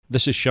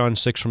This is Shawn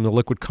SixX from the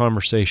Liquid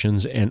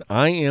Conversations, and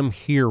I am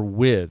here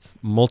with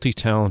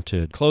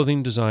multi-talented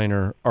clothing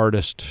designer,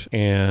 artist,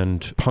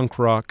 and punk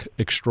rock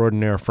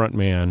extraordinaire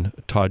frontman,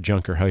 TOD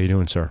JUNKER. How are you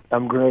doing, sir?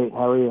 I'm great.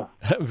 How are you?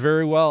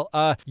 Very well.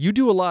 You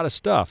do a lot of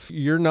stuff.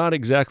 You're not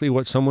exactly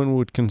what someone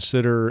would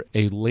consider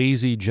a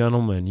lazy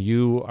gentleman.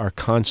 You are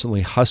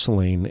constantly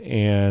hustling,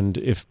 and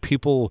if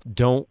people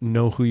don't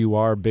know who you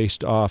are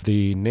based off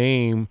the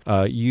name,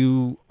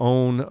 you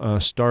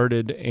own,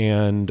 started,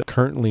 and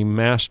currently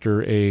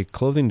master a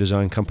clothing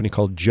design company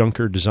called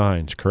Junker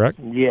Designs, correct?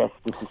 Yes,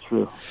 this is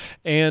true.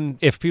 And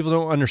if people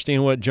don't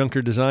understand what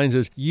Junker Designs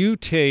is, you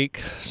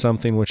take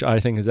something which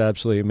I think is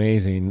absolutely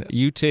amazing.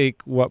 You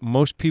take what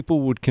most people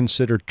would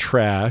consider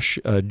trash,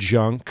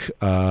 junk,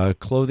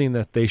 clothing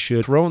that they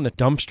should throw in the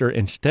dumpster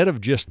instead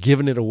of just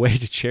giving it away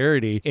to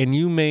charity, and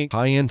you make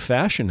high-end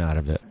fashion out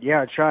of it.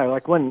 Yeah, I try.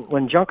 Like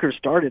when Junker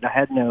started, I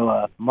had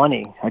no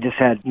money. I just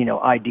had,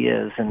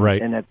 ideas. And, right.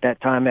 And at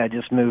that time, I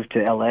just moved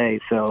to L.A.,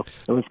 so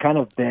it was kind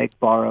of beg,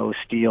 borrow,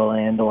 steal,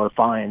 and or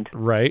find,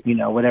 right.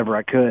 Whatever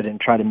I could and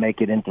try to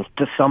make it into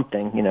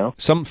something,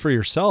 Something for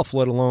yourself,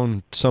 let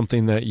alone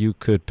something that you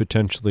could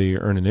potentially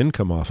earn an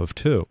income off of,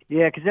 too.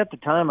 Yeah, because at the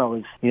time I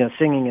was,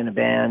 singing in a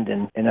band,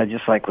 and I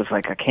just was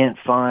I can't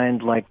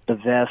find, the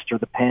vest or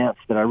the pants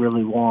that I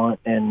really want,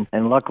 and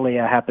luckily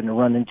I happened to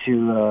run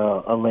into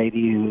a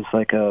lady who's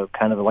a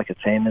kind of a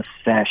famous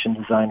fashion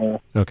designer.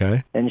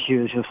 Okay. And she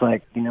was just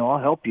like, I'll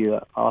help you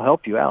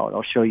out.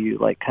 I'll show you,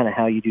 kind of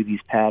how you do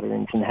these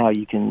patterns and how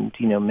you can,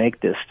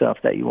 make this stuff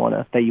that you want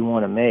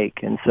to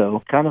make. And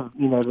so kind of,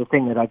 the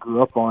thing that I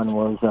grew up on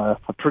was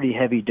a pretty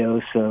heavy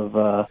dose of,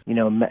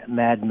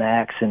 Mad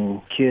Max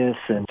and Kiss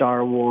and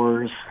Star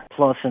Wars.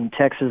 Plus, in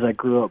Texas, I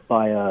grew up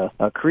by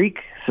a creek,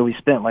 so we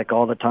spent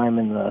all the time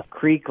in the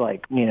creek,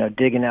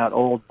 digging out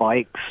old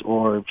bikes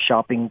or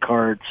shopping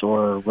carts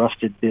or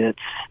rusted bits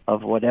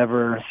of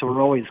whatever. So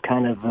we're always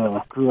kind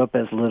of grew up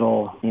as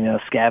little,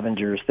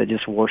 scavengers that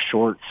just wore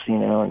shorts,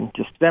 and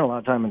just spent a lot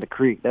of time in the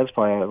creek. That's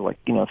probably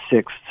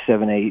 6,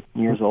 7, 8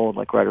 years old,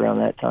 right around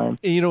that time.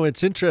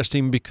 It's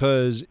interesting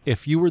because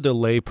if you were the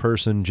lay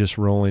person just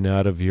rolling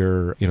out of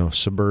your,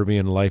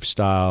 suburban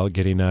lifestyle,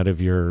 getting out of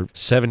your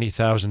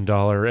 $70,000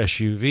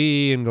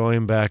 SUV and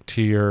going back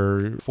to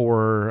your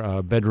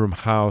 4-bedroom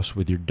house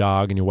with your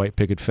dog and your white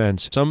picket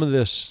fence, some of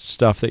this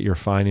stuff that you're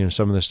finding and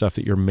some of the stuff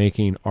that you're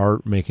making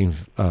art, making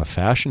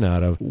fashion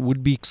out of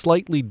would be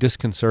slightly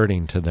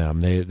disconcerting to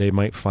them. They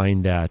might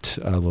find that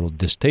a little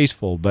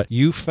distasteful, but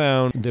you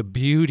found the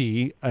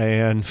beauty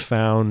and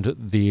found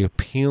the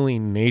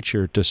appealing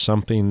nature to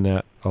something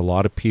that a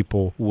lot of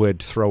people would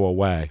throw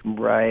away.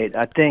 Right.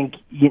 I think,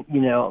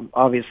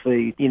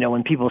 obviously,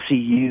 when people see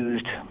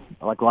used,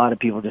 a lot of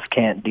people just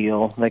can't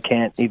deal. They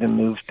can't even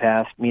move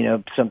past,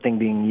 something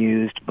being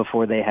used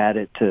before they had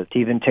it to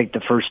even take the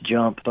first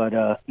jump. But,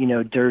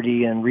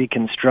 dirty and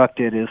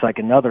reconstructed is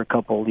another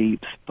couple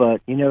leaps.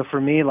 But,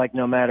 for me,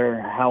 no matter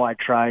how I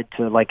tried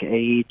to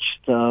age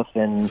stuff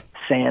and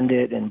sand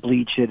it and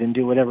bleach it and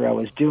do whatever I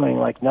was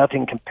doing,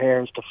 nothing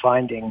compares to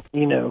finding,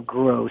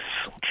 gross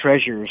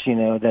treasures,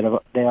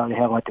 that they already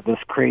have this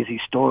crazy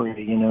story,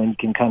 and you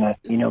can kind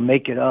of,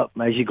 make it up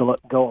as you go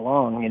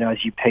along,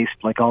 as you paste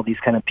all these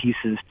kind of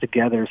pieces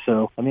together.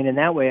 So, in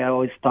that way, I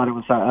always thought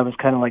I was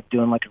kind of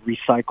doing a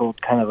recycled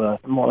kind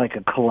of more like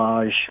a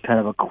collage, kind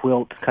of a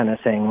quilt kind of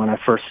thing when I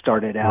first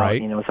started out.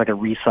 Right. It's like a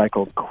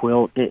recycled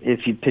quilt,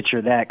 if you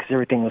picture that, because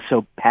everything was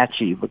so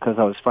patchy because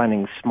I was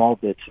finding small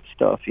bits of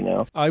stuff,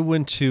 I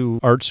went to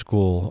art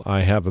school.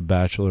 I have a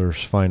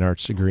bachelor's fine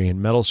arts degree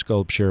in metal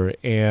sculpture,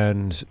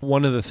 and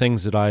one of the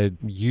things that I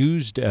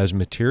used as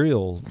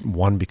material,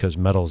 one, because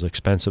metal is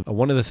expensive,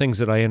 one of the things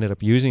that I ended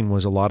up using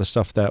was a lot of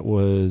stuff that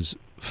was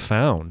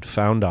found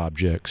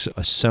objects,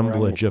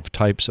 assemblage of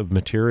types of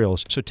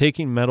materials. So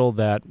taking metal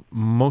that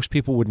most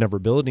people would never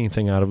build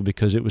anything out of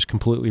because it was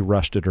completely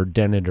rusted or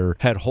dented or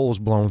had holes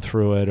blown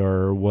through it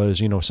or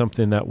was,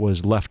 something that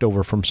was left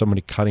over from somebody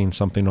cutting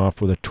something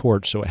off with a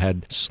torch, so it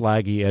had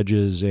slaggy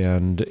edges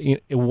and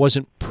it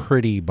wasn't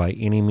pretty by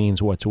any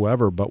means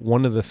whatsoever. But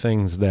one of the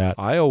things that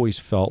I always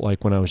felt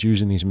like when I was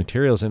using these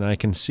materials, and I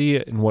can see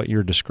it in what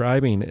you're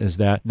describing, is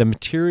that the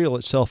material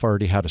itself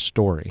already had a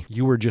story.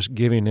 You were just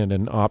giving it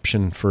an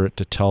option for it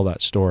to tell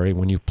that story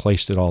when you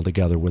placed it all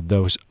together with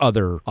those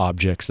other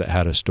objects that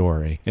had a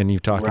story. And you're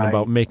talking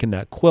about making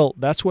that quilt.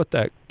 That's what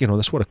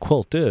that's what a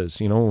quilt is.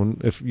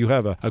 If you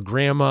have a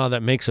grandma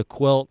that makes a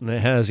quilt and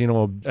it has,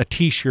 a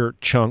t-shirt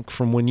chunk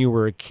from when you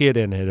were a kid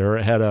in it, or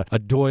it had a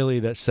doily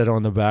that sat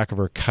on the back of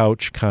her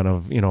couch kind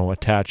of,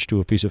 attached to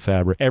a piece of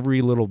fabric.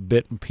 Every little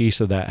bit and piece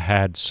of that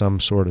had some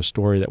sort of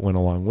story that went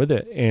along with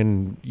it.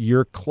 And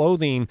your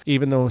clothing,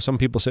 even though some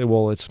people say,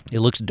 well, it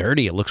looks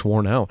dirty, it looks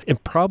worn out,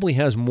 it probably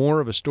has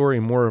more of a story,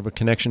 more of a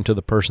connection to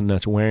the person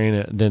that's wearing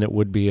it than it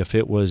would be if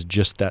it was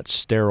just that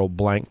sterile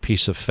blank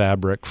piece of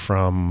fabric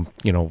from,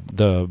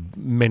 the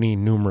many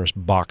numerous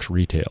box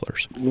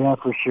retailers. Yeah,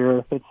 for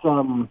sure.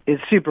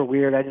 It's super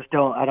weird. I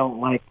don't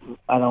like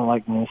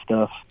new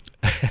stuff.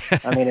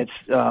 I mean,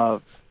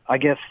 it's I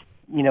guess,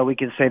 we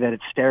could say that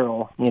it's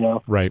sterile,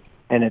 Right.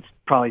 And it's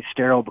probably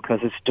sterile because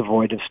it's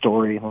devoid of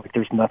story. Like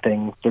there's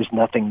nothing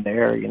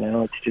there, you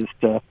know. It's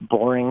just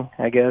boring,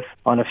 I guess,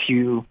 on a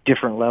few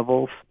different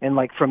levels. And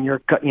like from your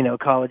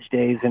college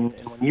days and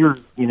when you're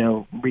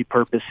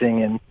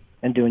repurposing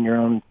and doing your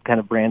own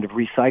kind of brand of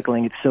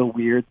recycling, it's so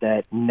weird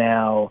that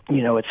now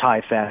it's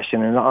high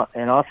fashion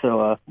and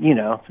also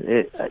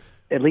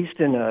at least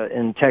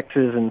in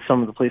Texas and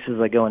some of the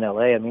places I go in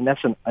LA, I mean,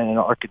 that's an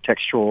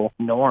architectural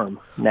norm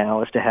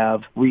now, is to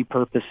have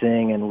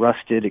repurposing and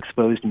rusted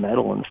exposed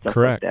metal and stuff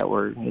Correct. like that,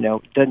 where,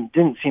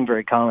 didn't seem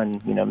very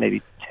common,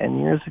 maybe 10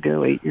 years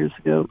ago, 8 years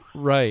ago.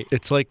 Right.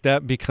 It's like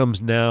that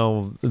becomes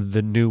now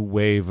the new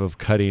wave of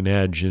cutting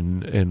edge.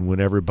 And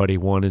when everybody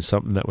wanted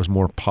something that was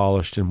more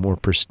polished and more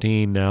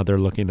pristine, now they're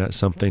looking at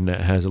something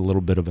that has a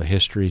little bit of a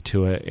history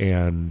to it.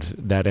 And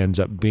that ends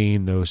up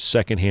being those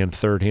secondhand,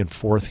 third-hand,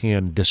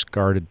 fourth-hand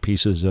discarded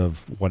pieces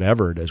of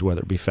whatever it is,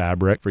 whether it be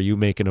fabric for you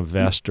making a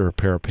vest or a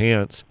pair of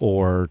pants,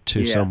 or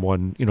to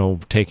someone,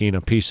 taking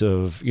a piece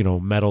of,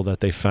 metal that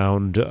they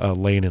found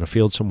laying in a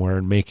field somewhere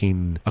and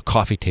making a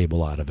coffee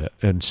table out of it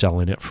and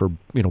selling it for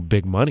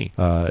big money.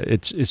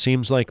 It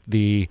seems like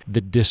the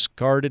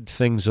discarded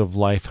things of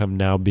life have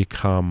now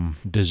become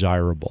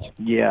desirable.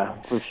 Yeah,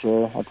 for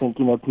sure. I think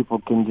people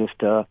can just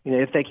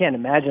if they can't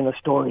imagine a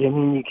story, I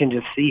mean, you can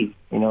just see.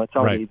 It's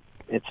already. Right.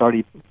 It's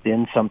already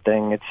been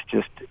something. It's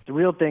just the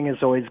real thing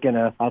is always going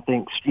to, I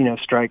think,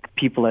 strike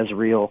people as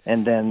real.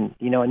 And then,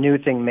 a new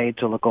thing made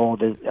to look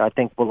old is, I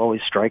think, will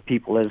always strike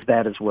people as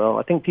that as well.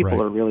 I think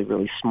people are really,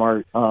 really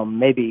smart.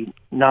 Maybe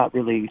not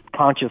really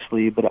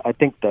consciously, but I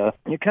think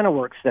it kind of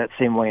works that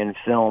same way in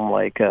film.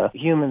 Like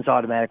humans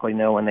automatically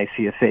know when they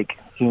see a fake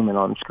human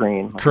on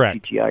screen, like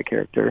Correct. a CGI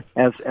character,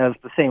 as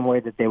the same way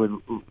that they would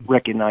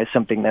recognize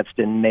something that's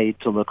been made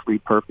to look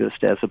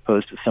repurposed, as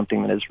opposed to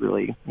something that is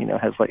really,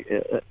 has like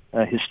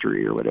a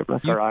history or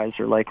whatever. Our eyes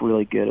are like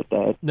really good at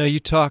that. Now, you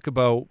talk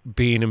about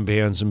being in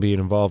bands and being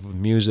involved with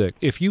music.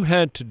 If you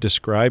had to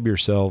describe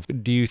yourself,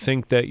 do you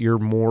think that you're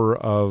more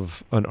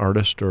of an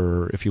artist,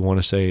 or if you want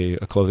to say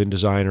a clothing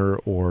designer,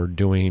 or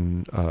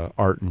doing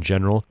art in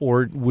general,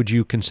 or would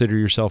you consider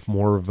yourself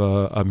more of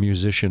a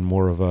musician,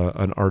 more of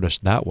an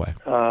artist that way?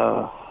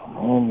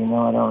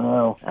 I don't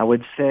know. I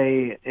would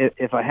say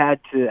if I had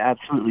to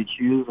absolutely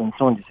choose, and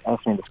someone just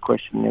asked me this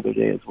question the other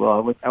day as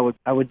well,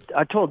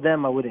 I told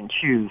them I wouldn't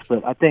choose,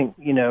 but I think,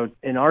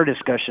 in our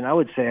discussion, I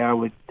would say I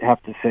would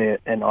have to say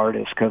an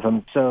artist, because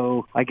I'm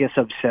so, I guess,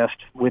 obsessed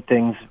with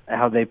things,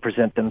 how they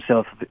present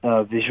themselves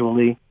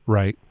visually.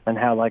 Right. And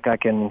how, like, I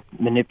can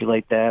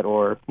manipulate that,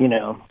 or,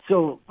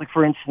 so, like,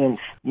 for instance,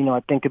 I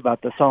think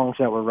about the songs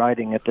that we're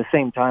writing. At the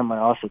same time, I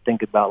also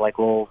think about, like,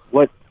 well,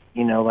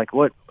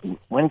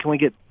 when can we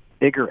get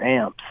bigger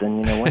amps,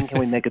 and when can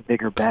we make a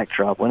bigger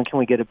backdrop, when can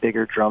we get a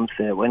bigger drum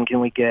set, when can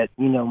we get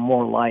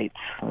more lights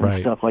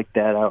and stuff like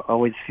that. I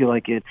always feel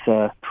like it's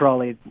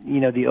probably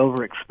the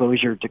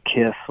overexposure to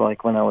Kiss,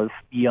 like when I was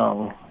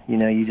young.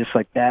 You just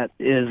like, that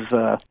is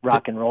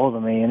rock and roll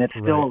to me, and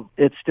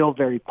it's still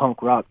very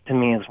punk rock to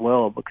me as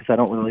well, because I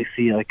don't really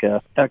see like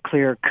a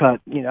clear cut.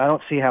 I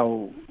don't see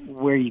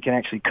where you can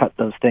actually cut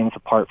those things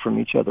apart from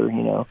each other.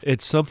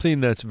 It's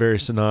something that's very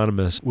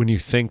synonymous when you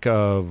think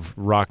of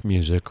rock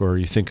music, or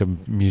you think of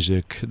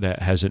music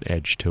that has an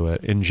edge to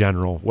it in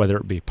general, whether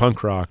it be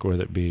punk rock,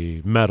 whether it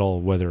be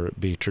metal, whether it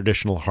be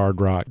traditional hard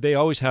rock. They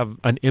always have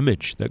an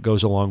image that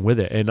goes along with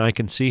it, and I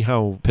can see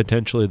how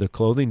potentially the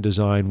clothing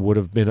design would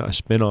have been a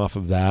spin-off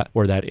of that,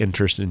 or that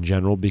interest in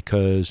general,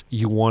 because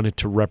you wanted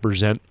to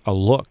represent a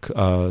look,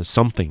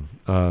 something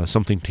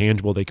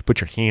tangible. They could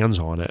put your hands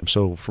on it.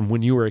 So from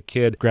when you were a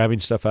kid, grabbing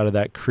stuff out of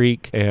that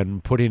creek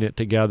and putting it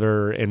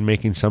together and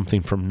making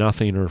something from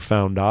nothing, or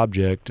found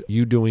object,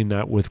 you doing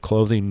that with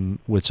clothing,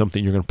 with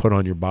something you're going to put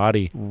on your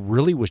body,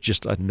 really was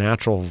just a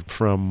natural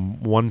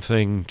from one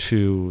thing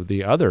to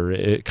the other.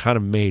 It kind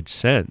of made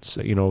sense,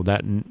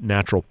 that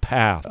natural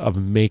path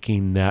of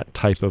making that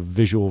type of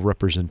visual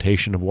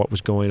representation of what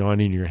was going on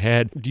in your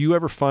head. Do you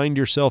ever find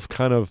yourself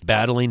kind of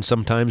battling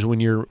sometimes when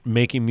you're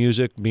making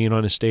music, being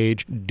on a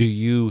stage? Do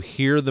you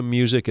hear the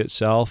music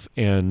itself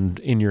and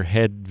in your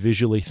head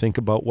visually think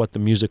about what the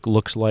music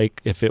looks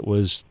like if it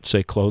was,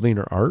 say, clothing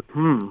or art?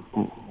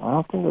 I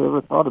don't think I've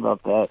ever thought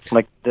about that.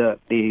 Like the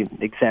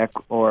exact,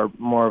 or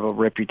more of a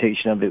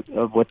reputation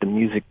of what the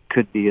music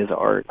could be as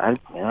art. I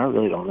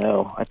really don't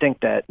know. I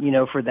think that,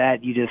 for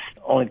that, you just,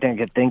 only thing I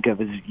could think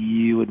of is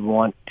you would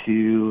want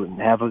to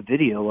have a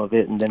video of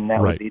it, and then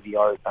that would be the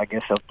art, I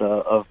guess,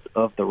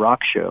 of the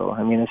rock show.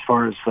 I mean, as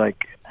far as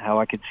like how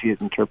I could see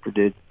it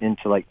interpreted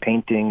into like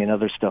painting and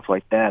other stuff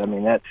like that, I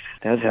mean, that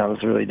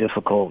sounds really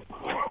difficult.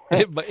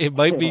 It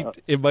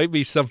might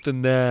be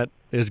something that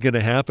is going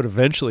to happen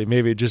eventually.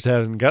 Maybe it just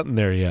hasn't gotten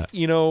there yet.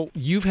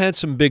 You've had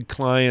some big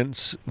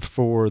clients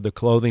for the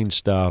clothing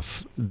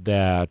stuff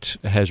that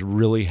has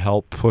really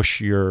helped push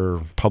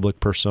your public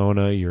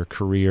persona, your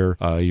career,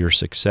 your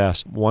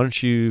success. Why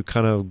don't you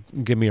kind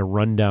of give me a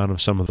rundown of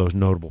some of those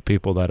notable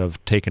people that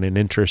have taken an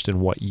interest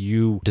in what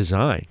you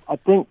design? I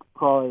think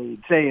probably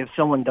say if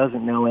someone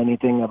doesn't know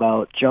anything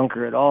about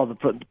Junker at all,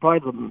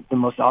 probably the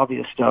most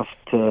obvious stuff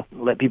to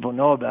let people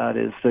know about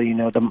is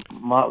the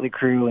Motley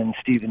Crue and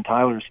Steven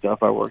Tyler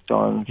stuff I worked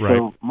on. Right.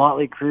 So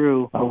Motley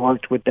Crue, I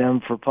worked with them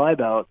for probably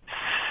about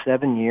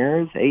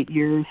 8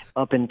 years,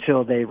 up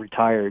until they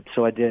retired.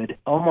 So I did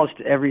almost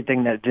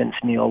everything that Vince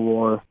Neil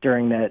wore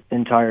during that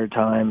entire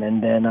time,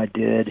 and then I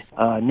did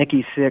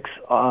Nikki Sixx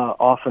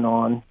off and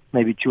on,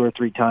 maybe 2 or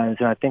 3 times,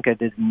 and I think I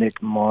did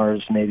Mick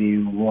Mars maybe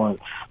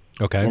once.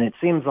 Okay. And it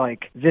seems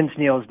like Vince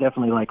Neil is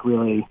definitely like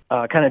really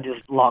kind of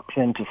just locked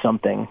into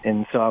something.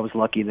 And so I was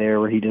lucky there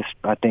where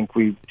I think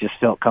we just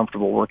felt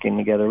comfortable working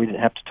together. We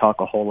didn't have to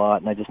talk a whole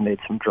lot, and I just made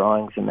some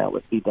drawings, and that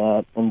would be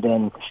that. And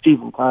then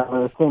Steven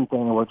Tyler, same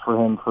thing. I worked for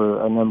him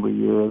for a number of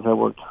years. I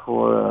worked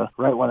for,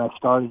 right when I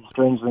started,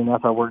 strangely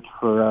enough, I worked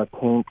for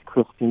Pink,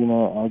 Christina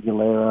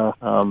Aguilera,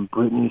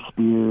 Britney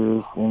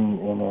Spears,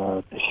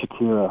 and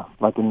Shakira,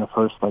 like in the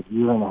first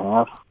year and a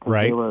half.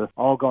 Right. They were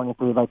all going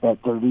through like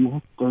that dirty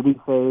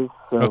phase.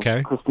 So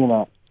Okay.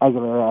 Christina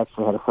Aguilera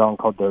actually had a song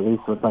called Dirty,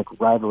 so it's like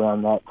right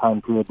around that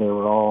time period they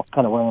were all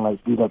kind of wearing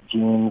like beat up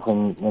jeans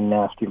and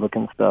nasty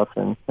looking stuff,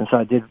 and so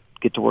I did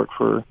get to work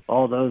for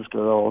all those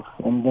girls.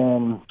 And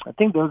then I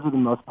think those are the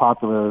most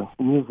popular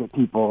music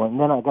people. And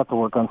then I got to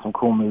work on some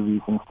cool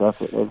movies and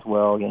stuff as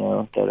well,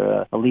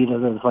 that ALITA,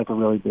 there's like a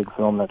really big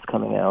film that's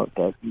coming out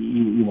that,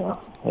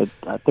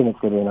 I think it's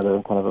going to be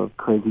another kind of a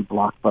crazy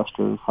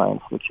blockbuster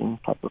science fiction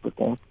type of a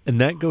thing.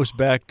 And that goes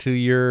back to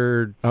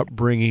your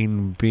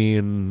upbringing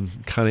being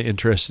kind of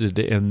interested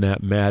in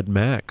that Mad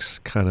Max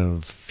kind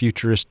of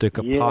futuristic,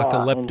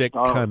 apocalyptic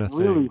kind of thing.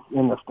 Really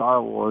into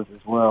Star Wars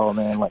as well,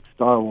 man. Like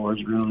Star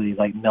Wars really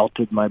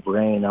melted my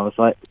brain. I was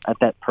like at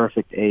that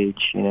perfect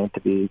age, to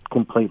be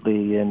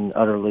completely and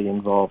utterly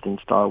involved in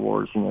Star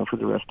Wars, for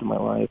the rest of my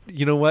life.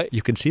 You know what?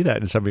 You can see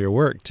that in some of your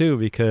work too,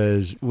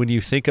 because when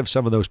you think of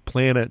some of those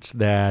planets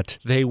that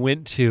they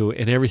went to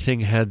and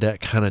everything had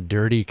that kind of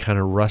dirty, kind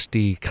of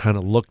rusty kind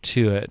of look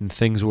to it, and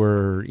things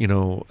were,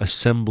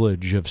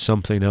 assemblage of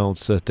something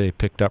else that they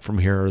picked up from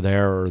here or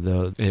there, or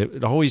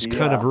it always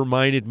kind of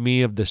reminded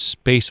me of the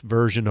space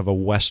version of a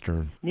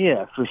Western.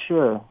 Yeah, for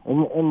sure.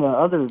 And the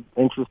other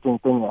interesting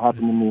thing that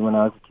happened to me when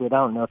I was a kid, I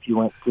don't know if you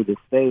went through this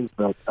phase,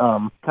 but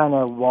kind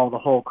of while the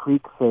whole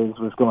Creek phase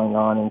was going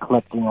on and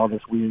collecting all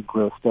this weird,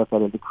 gross stuff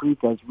out of the Creek,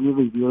 I was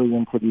really, really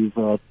into these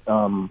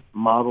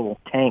model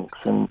tanks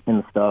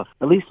and stuff.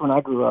 At least when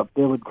I grew up,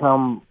 they would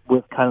come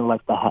with kind of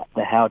like the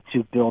how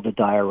to build a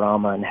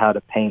diorama and how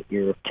to paint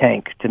your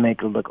tank to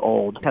make it look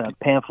old, kind of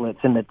pamphlets,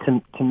 and the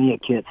Tamiya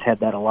kits had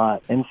that a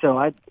lot. And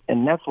so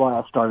that's why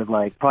I started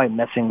probably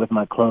messing with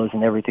my clothes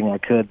and everything I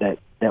could that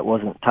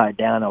wasn't tied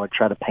down. I would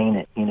try to paint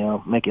it,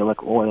 make it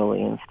look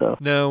oily and stuff.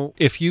 Now,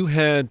 if you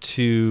had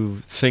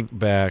to think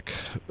back,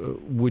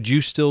 would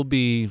you still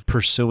be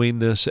pursuing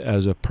this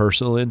as a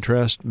personal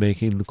interest,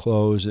 making the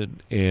clothes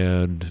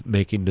and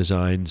making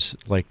designs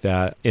like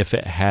that, if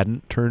it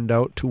hadn't turned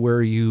out to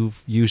where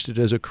you've used it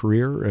as a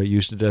career,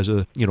 used it as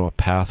a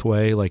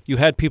pathway? Like, you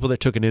had people that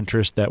took an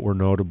interest that were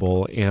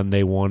notable and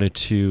they wanted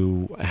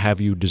to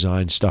have you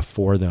design stuff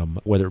for them,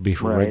 whether it be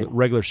for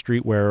regular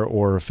streetwear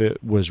or if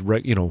it was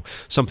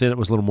something that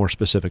was a little more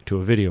specific to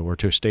a video or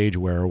to a stage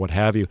wear or what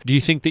have you. Do you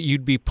think that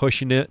you'd be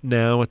pushing it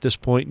now at this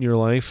point in your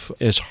life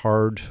as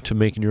hard to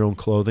making your own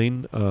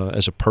clothing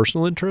as a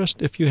personal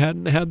interest if you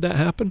hadn't had that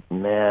happen?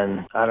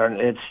 Man,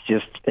 it's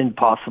just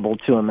impossible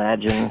to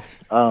imagine.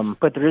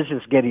 But there is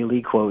this Geddy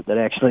Lee quote that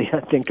actually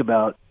I think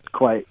about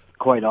quite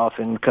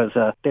often, because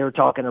they were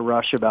talking to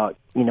Rush about,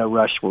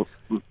 Rush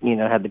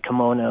had the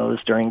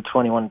kimonos during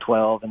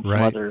 2112 and some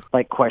other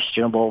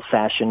questionable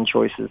fashion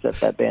choices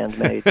that band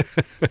made.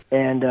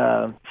 And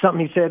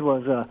something he said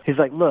was, he's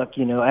like, look,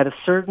 at a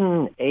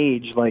certain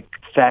age,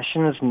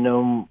 fashion is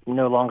no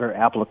longer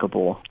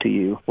applicable to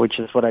you, which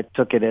is what I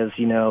took it as,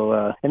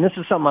 and this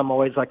is something I'm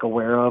always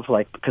aware of,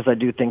 because I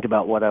do think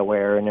about what I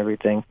wear and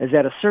everything, is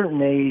at a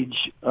certain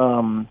age,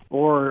 well,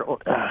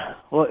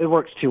 it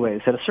works two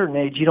ways. At a certain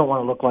age, you don't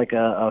want to look like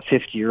a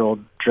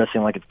 50-year-old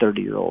dressing like a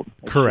 30-year-old.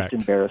 It's Correct.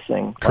 just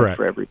embarrassing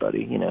for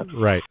everybody,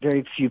 Right.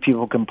 Very few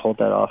people can pull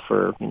that off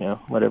for,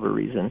 whatever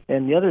reason.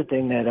 And the other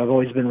thing that I've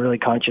always been really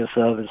conscious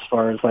of as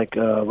far as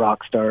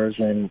rock stars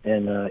and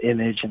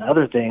image and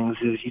other things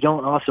is you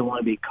don't also want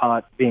to be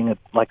caught being a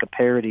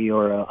parody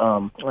or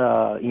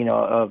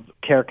a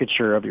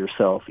caricature of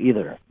yourself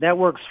either. That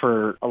works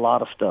for a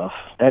lot of stuff.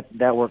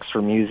 That works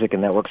for music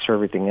and that works for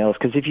everything else.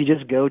 Because if you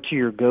just go to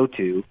your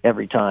go-to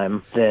every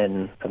time,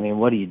 then,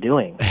 what are you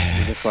doing?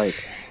 You're just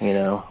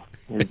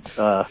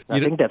I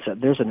think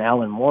there's an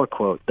Alan Moore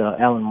quote.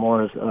 Alan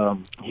Moore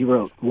he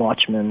wrote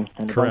Watchmen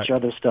and a bunch of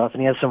other stuff,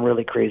 and he has some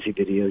really crazy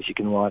videos you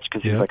can watch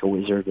because he's like a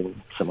wizard and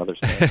some other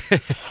stuff.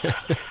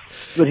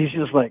 But he's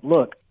just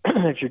look,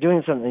 if you're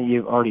doing something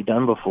you've already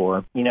done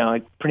before,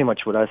 pretty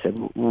much what I said,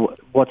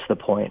 what's the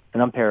point?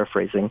 And I'm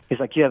paraphrasing. He's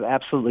like, you have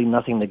absolutely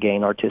nothing to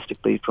gain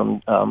artistically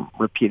from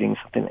repeating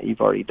something that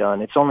you've already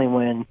done. It's only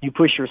when you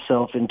push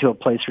yourself into a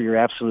place where you're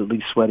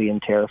absolutely sweaty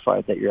and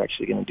terrified that you're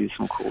actually going to do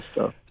some cool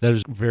stuff. That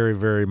is very,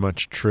 very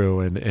much true.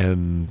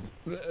 And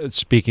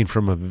speaking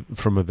from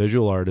a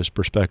visual artist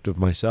perspective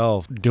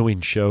myself,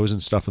 doing shows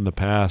and stuff in the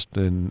past,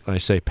 and I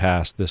say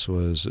past, this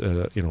was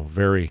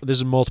this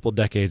is multiple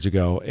decades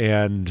ago,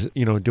 and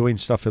doing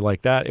stuff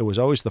like that, it was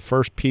always the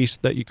first piece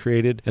that you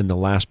created and the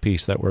last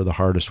piece that were the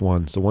hardest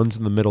ones. The ones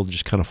in the middle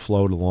just kind of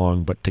flowed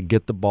along, but to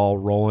get the ball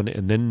rolling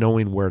and then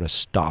knowing where to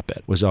stop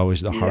it was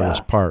always the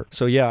hardest part.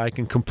 So yeah, I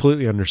can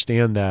completely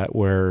understand that,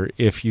 where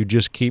if you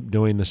just keep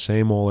doing the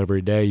same old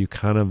every day, you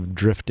kind of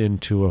drift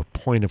into a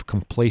point of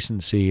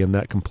complacency, and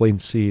that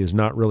complacency is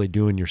not really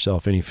doing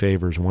yourself any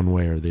favors one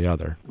way or the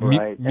other.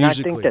 Right. And I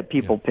think that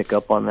people pick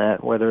up on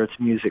that, whether it's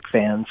music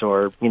fans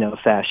or,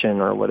 fashion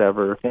or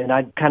whatever. And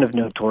I kind of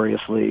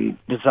notoriously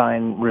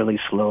design really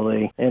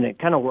slowly. And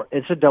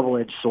it's a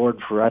double-edged sword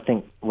for, I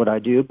think, what I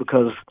do,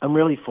 because I'm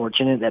really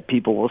fortunate that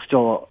people will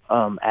still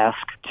ask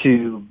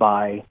to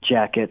buy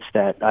jackets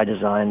that I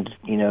designed,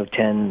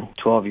 10,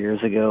 12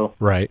 years ago.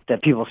 Right.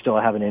 That people still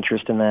have an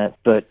interest in that.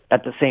 But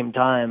at the same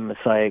time,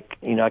 it's like,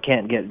 I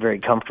can't get very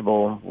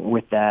comfortable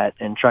with that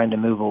and trying to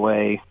move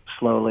away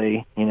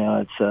slowly.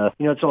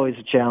 It's always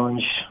a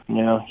challenge.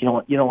 You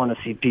don't want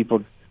to see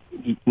people,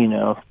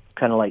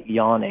 kind of like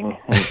yawning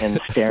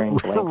and staring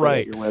blankly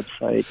at your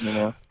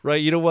website,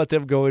 Right, you don't want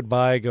them going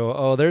by and go,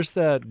 oh, there's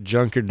that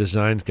Junker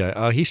Designs guy.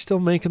 Oh, he's still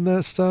making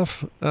that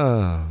stuff?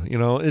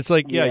 It's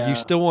like, you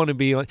still want to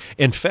be on.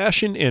 And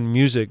fashion and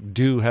music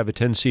do have a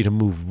tendency to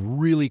move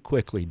really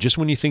quickly. Just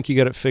when you think you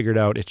got it figured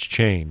out, it's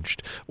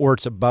changed, or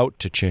it's about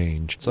to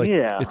change. It's like,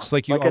 it's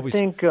like you always... I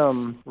think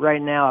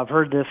right now, I've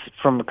heard this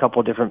from a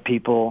couple of different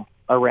people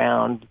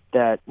around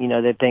that,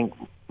 they think,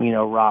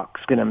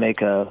 rock's going to make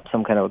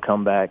some kind of a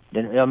comeback.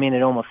 I mean,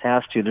 it almost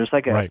has to. There's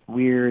like a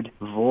weird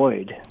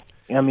void.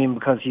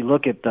 Because you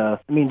look at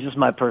just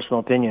my personal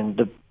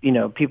opinion,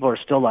 people are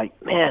still like,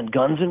 man,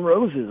 Guns N'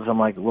 Roses. I'm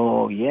like,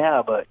 well,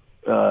 yeah, but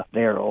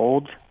they're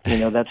old.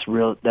 That's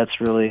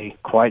really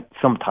quite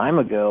some time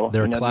ago.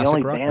 They're a classic the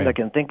only rock band I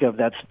can think of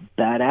that's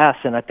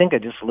badass, and I think I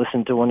just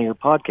listened to one of your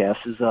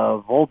podcasts, is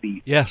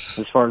Volbeat. Yes.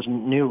 As far as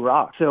new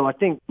rock. So I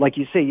think, like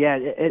you say,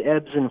 it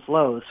ebbs and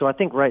flows. So I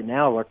think right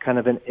now we're kind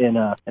of in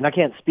a, and I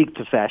can't speak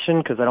to fashion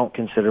because I don't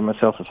consider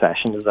myself a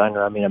fashion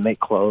designer. I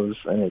make clothes,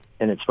 and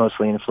it's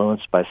mostly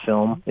influenced by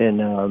film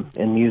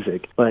and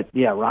music. But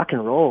yeah, rock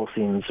and roll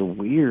seems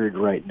weird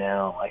right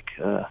now. Like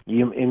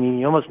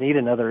you almost need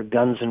another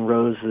Guns N'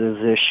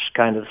 Roses-ish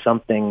kind of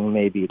something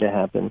maybe to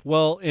happen.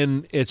 Well,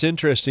 and it's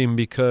interesting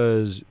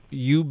because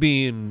you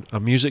being a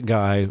music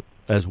guy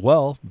as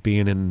well,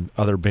 being in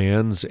other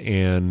bands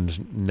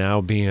and now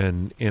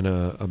being in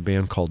a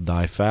band called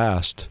Die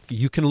Fast,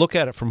 you can look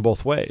at it from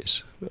both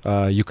ways.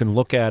 You can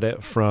look at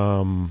it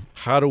from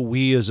how do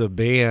we as a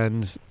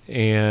band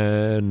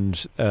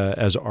and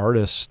as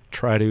artists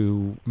try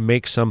to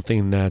make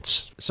something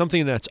that's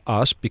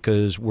us,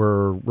 because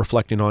we're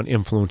reflecting on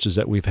influences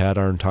that we've had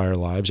our entire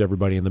lives.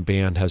 Everybody in the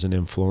band has an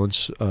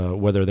influence,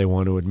 whether they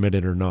want to admit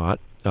it or not.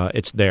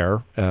 It's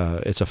there.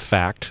 It's a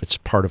fact. It's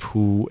part of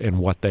who and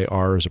what they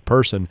are as a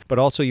person. But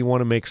also you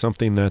want to make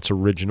something that's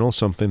original,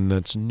 something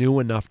that's new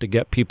enough to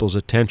get people's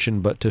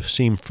attention, but to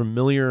seem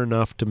familiar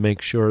enough to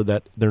make sure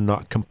that they're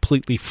not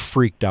completely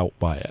freaked out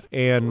by it.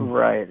 And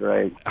right.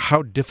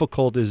 How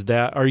difficult is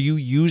that? Are you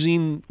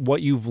using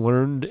what you've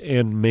learned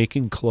in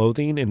making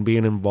clothing and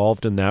being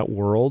involved in that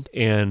world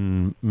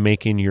and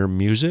making your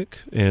music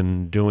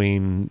and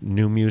doing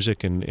new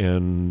music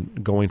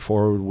and going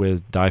forward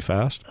with Die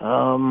Fast?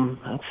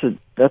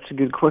 That's a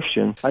good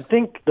question. I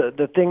think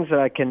the things that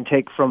I can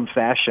take from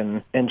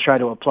fashion and try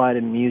to apply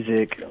to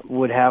music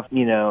would have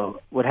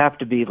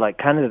to be like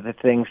kind of the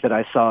things that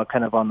I saw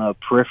kind of on the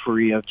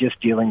periphery of just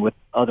dealing with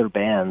other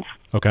bands.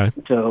 Okay.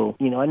 So,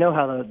 I know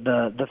how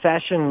the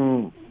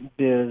fashion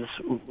biz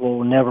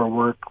will never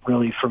work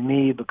really for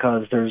me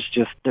because there's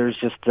just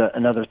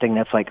another thing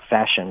that's like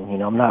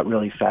fashion. I'm not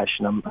really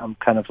fashion. I'm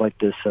kind of like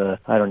this,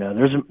 I don't know.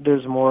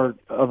 There's more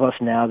of us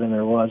now than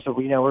there was. But,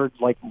 we're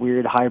like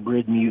weird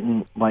hybrid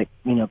mutant, like,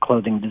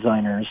 clothing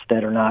designers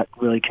that are not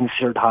really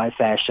considered high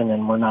fashion,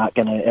 and we're not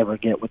going to ever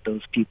get with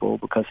those people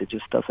because it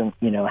just doesn't,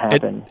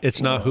 happen.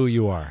 It's not who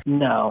you are.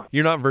 No.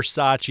 You're not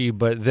Versace,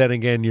 but then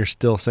again, you're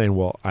still saying,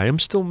 well, I am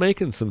still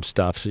making some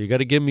stuff, so you got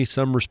to give me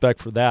some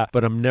respect for that,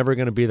 but I'm never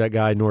going to be that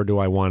guy, nor do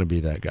I want to be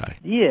that guy.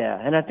 Yeah,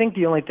 and I think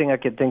the only thing I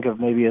could think of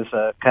maybe as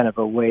a kind of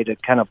a way to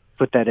kind of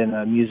put that in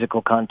a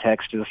musical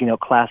context is,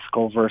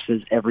 classical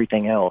versus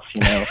everything else,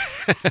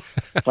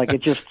 Like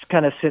it just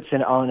kind of sits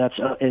on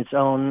its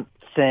own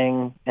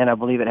thing, and I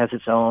believe it has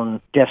its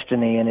own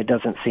destiny, and it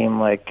doesn't seem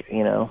like,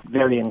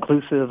 very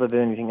inclusive of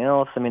anything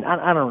else.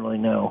 I don't really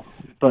know.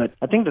 But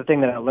I think the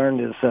thing that I learned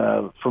is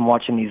from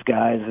watching these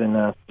guys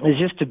and is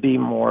just to be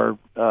more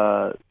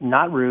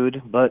not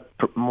rude, but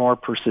more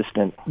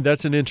persistent.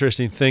 That's an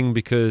interesting thing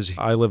because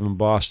I live in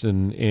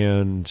Boston,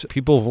 and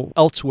people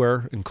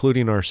elsewhere,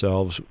 including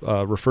ourselves,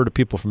 refer to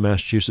people from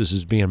Massachusetts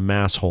as being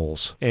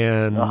massholes.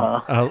 And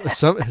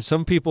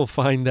some people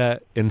find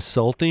that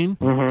insulting.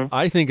 Mm-hmm.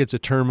 I think it's a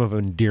term of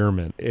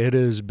endearment. It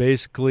is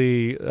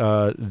basically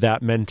that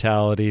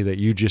mentality that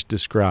you just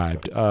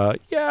described.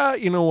 Yeah,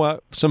 you know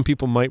what? Some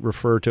people might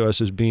refer to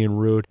us as being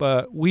rude,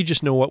 but we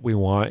just know what we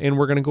want, and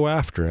we're going to go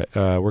after it.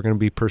 We're going to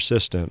be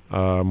persistent.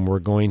 We're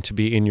going to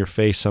be in your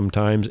face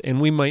sometimes,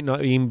 and we might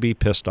not even be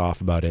pissed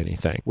off about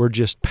anything. We're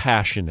just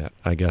passionate,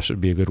 I guess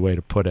would be a good way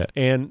to put it.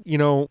 And, you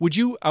know, would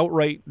you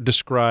outright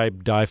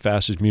describe Die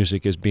Fast's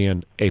music as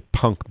being a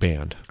punk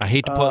band? I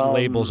hate to put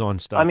labels on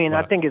stuff. I mean,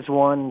 I think it's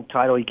one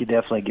title you could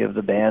definitely give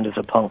the band as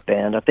a punk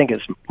band. I think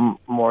it's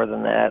more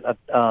than that.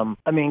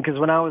 I mean, because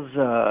when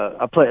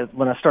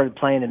I started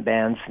playing in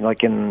bands,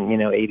 like in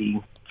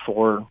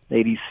 84,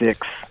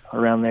 86,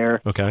 around there.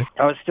 Okay.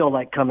 I was still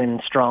like coming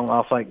strong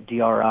off like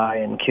DRI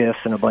and Kiss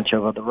and a bunch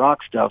of other rock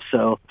stuff.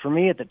 So for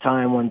me at the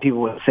time, when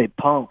people would say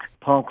punk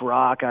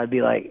rock, I'd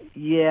be like,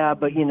 yeah,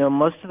 but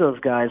most of those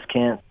guys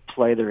can't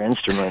play their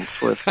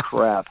instruments worth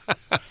crap.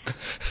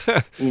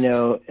 And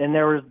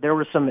there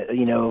were some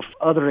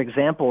other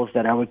examples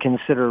that I would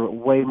consider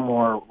way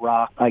more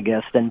rock, I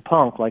guess, than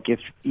punk. Like if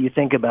you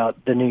think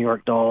about the New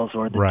York Dolls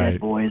or the Dead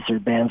Boys or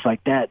bands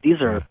like that, these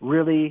are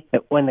really,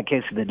 in the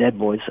case of the Dead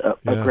Boys,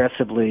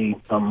 aggressively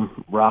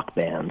rock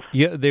bands.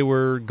 Yeah, they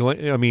were.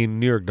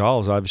 New York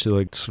Dolls obviously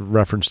like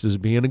referenced as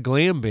being a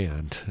glam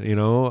band.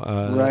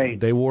 Right.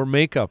 They wore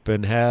makeup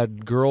and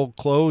had girl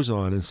clothes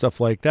on and stuff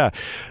like that.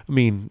 I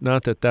mean,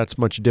 not that that's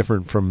much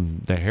different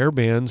from the hair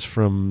bands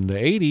from the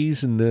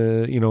 80s and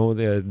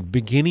the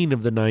beginning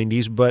of the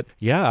 90s, but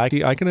yeah,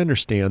 I can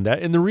understand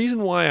that. And the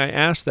reason why I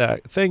asked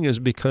that thing is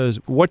because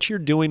what you're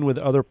doing with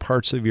other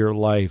parts of your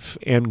life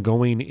and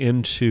going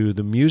into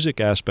the music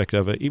aspect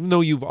of it, even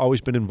though you've always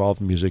been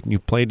involved in music and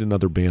you've played in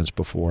other bands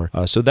before,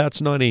 so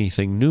that's not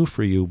anything new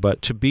for you,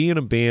 but to be in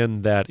a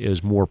band that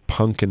is more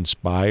punk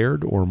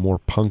inspired or more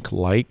punk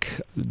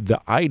like, the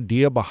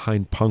idea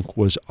behind punk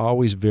was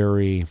always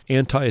very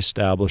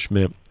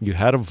anti-establishment. You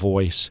had a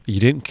voice. You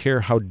didn't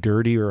care how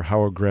dirty or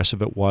how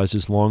aggressive it was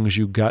as long as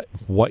you got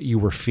what you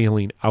were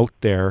feeling out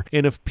there.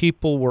 And if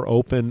people were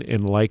open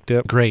and liked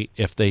it, great.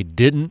 If they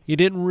didn't, you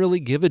didn't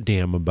really give a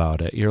damn about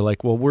it. You're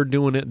like, well, we're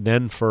doing it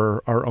then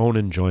for our own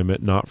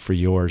enjoyment, not for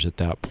yours at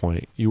that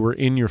point. You were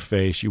in your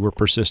face. You were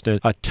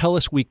persistent. Tell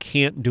us we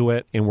can't do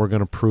it, and we're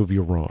going to prove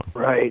you wrong.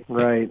 Right.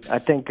 I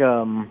think,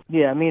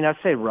 I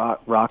say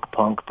rock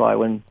punk probably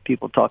when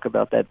people talk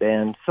about that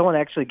band. Someone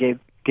actually gave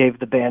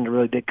the band a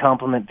really big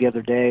compliment the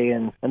other day,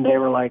 and they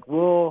were like,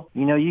 well,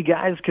 you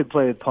guys could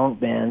play with punk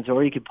bands,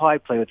 or you could probably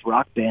play with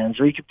rock bands,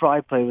 or you could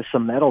probably play with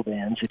some metal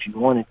bands if you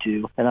wanted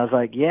to. And I was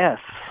like, yes,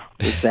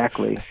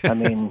 exactly. I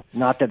mean,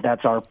 not that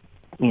that's our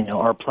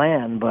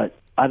plan, but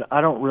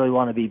I don't really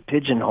want to be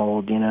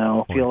pigeonholed,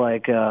 feel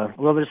like,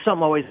 there's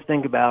something I always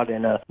think about,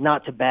 and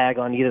not to bag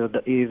on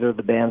either of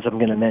the bands I'm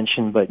going to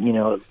mention, but,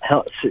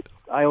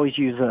 I always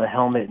use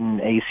Helmet and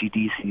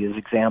AC/DC as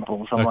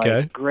examples. I'm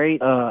like,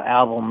 great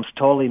albums,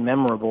 totally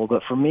memorable,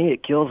 but for me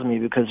it kills me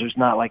because there's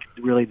not like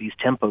really these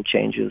tempo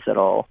changes at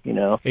all,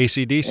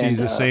 AC/DC is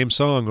the same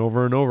song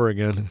over and over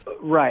again.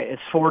 Right,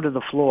 it's 4 to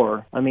the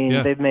floor. I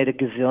mean, they've made a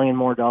gazillion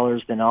more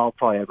dollars than I'll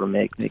probably ever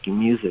make making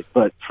music,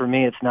 but for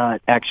me it's not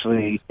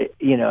actually,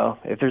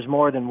 if there's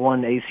more than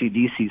one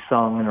AC/DC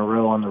song in a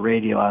row on the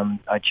radio,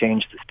 I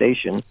change the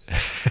station.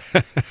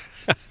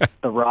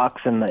 The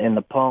rocks and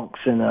the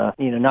punks and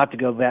not to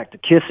go back to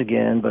Kiss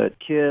again, but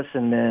Kiss,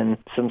 and then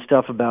some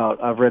stuff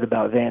I've read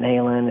about Van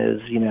Halen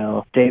is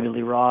David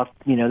Lee Roth.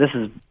 This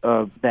is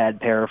a bad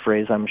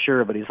paraphrase, I'm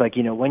sure, but he's like,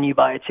 when you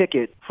buy a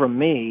ticket from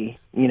me,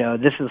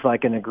 this is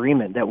like an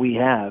agreement that we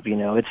have.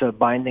 It's a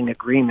binding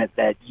agreement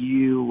that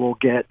you will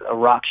get a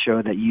rock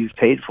show that you've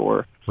paid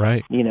for.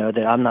 Right.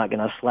 That I'm not going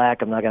to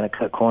slack, I'm not going to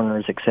cut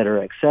corners, et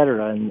cetera, et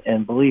cetera.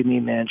 And believe me,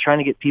 man, trying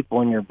to get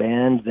people in your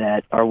band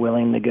that are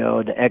willing to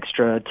go the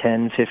extra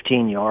 10,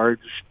 15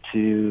 yards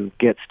to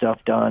get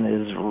stuff done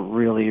is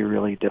really,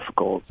 really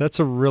difficult. That's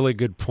a really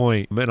good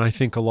point. And I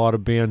think a lot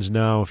of bands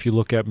now, if you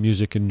look at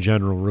music in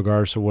general,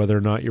 regardless of whether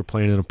or not you're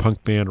playing in a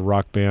punk band, a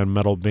rock band,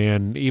 metal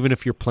band, even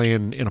if you're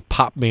playing in a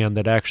pop band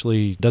that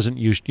actually doesn't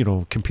use,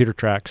 computer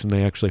tracks and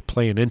they actually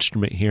play an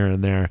instrument here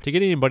and there, to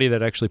get anybody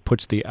that actually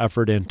puts the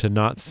effort in to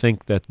not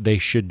think that they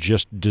should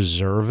just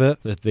deserve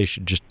it, that they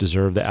should just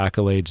deserve the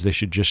accolades, they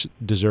should just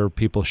deserve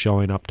people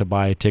showing up to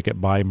buy a ticket,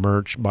 buy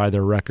merch, buy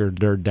their record,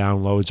 their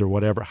downloads or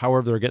whatever,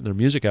 however they're getting their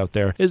music out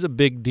there, is a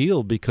big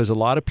deal because a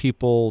lot of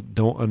people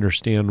don't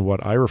understand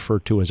what I refer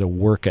to as a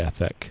work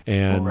ethic.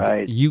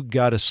 And you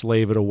got to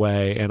slave it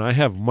away. And I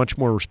have much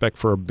more respect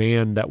for a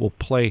band that will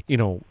play,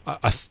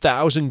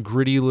 1,000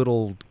 gritty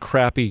little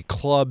crappy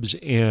clubs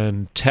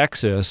in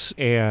Texas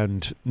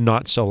and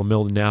not sell 1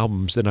 million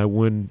albums than I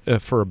would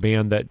for a band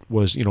band that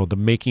was, the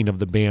making of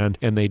the band,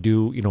 and they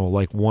do,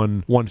 like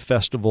one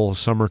festival,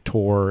 summer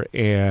tour,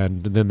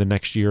 and then the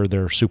next year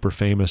they're super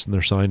famous and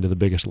they're signed to the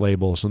biggest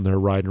labels and they're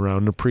riding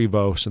around in a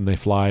Prevost and they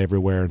fly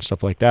everywhere and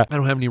stuff like that. I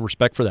don't have any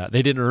respect for that.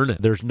 They didn't earn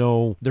it. There's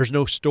no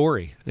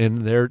story.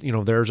 And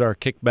there's our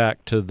kickback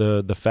to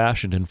the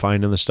fashion and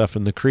finding the stuff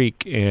in the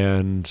creek.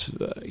 And,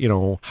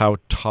 how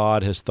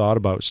Todd has thought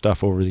about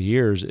stuff over the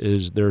years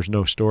is there's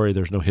no story,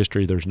 there's no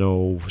history, there's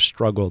no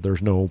struggle,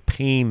 there's no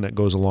pain that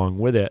goes along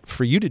with it.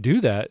 For you to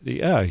do that,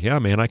 yeah,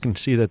 man, I can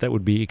see that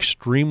would be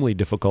extremely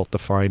difficult to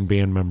find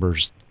band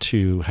members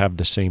to have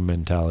the same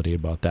mentality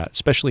about that,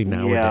 especially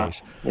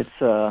nowadays. Yeah,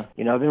 it's,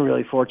 I've been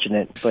really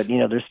fortunate, but,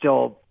 there's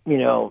still,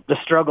 the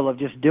struggle of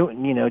just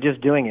doing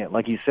it.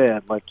 Like you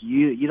said, like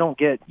you don't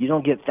get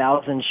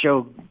 1,000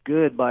 show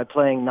good by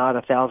playing not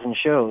 1,000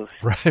 shows.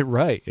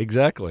 Right.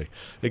 Exactly.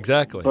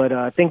 But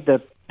I think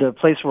that the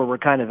place where we're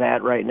kind of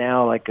at right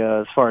now, like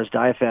as far as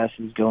Die-Fast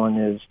is going,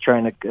 is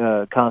trying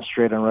to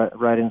concentrate on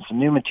writing some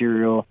new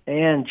material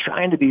and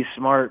trying to be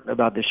smart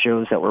about the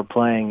shows that we're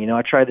playing.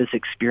 I tried this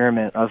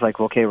experiment. I was like,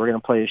 okay, we're going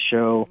to play a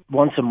show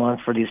once a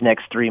month for these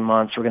next 3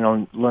 months. We're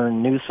going to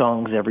learn new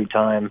songs every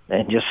time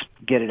and just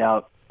get it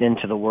out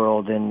into the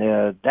world, and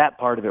that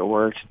part of it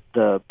worked.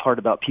 The part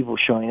about people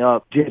showing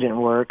up didn't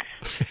work.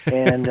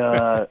 And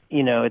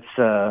it's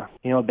a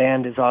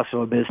band is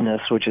also a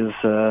business, which is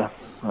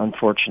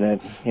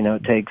unfortunate.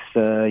 It takes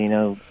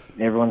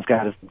everyone's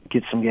got to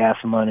get some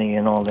gas money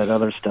and all that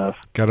other stuff.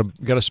 Got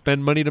to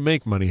spend money to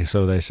make money,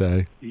 so they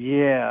say.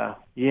 Yeah.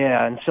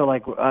 And so,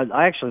 like,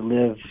 I actually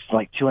live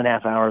like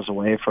 2.5 hours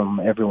away from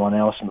everyone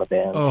else in the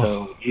band. Oh.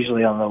 So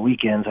usually on the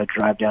weekends, I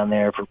drive down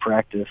there for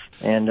practice.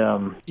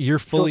 And you're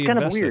fully so it's kind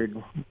invested. of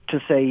weird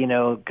to say,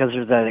 because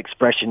there's that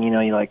expression,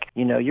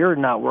 you're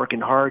not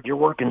working hard, you're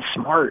working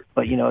smart.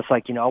 But it's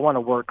like, I want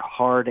to work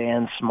hard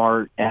and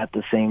smart at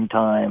the same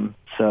time.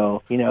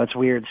 So, it's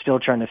weird still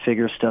trying to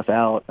figure stuff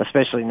out,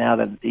 especially now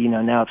that,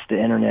 now it's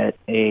the internet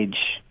age,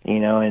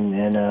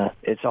 and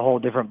it's a whole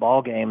different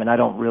ball game. And I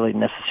don't really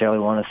necessarily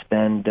want to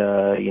spend,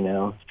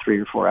 3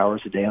 or 4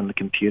 hours a day on the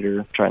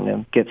computer trying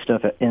to get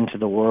stuff into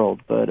the world.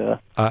 But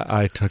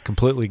I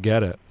completely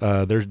get it.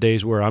 There's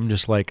days where I'm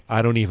just like,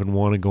 I don't even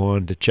want to go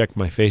on to check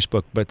my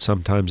Facebook, but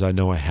sometimes I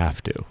know I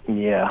have to.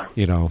 Yeah.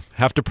 You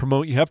have to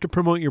promote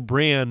your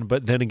brand,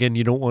 but then again,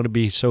 you don't want to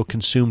be so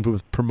consumed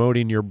with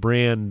promoting your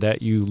brand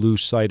that you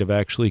lose sight of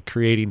actually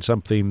creating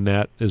something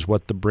that is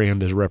what the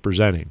brand is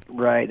representing.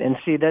 Right. And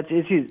see,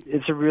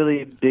 it's a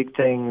really big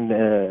thing,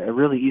 a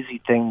really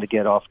easy thing to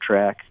get off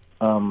track.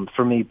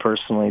 For me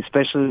personally,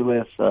 especially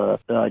with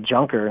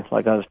Junker,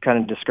 like I was kind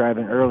of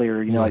describing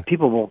earlier, like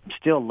people will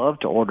still love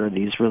to order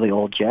these really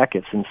old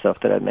jackets and stuff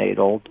that I made,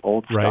 old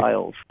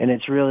styles. And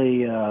it's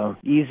really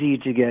easy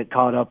to get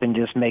caught up in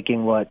just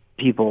making what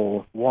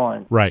people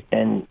want. Right.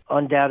 And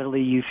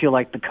undoubtedly you feel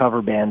like the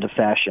cover band of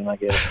fashion, I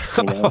guess.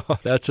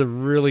 That's a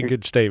really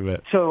good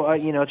statement. So,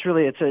 it's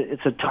really,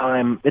 it's a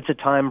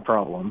time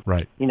problem.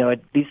 Right.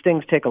 These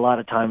things take a lot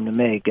of time to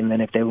make. And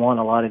then if they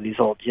want a lot of these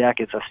old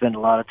jackets, I spend a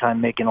lot of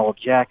time making old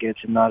jackets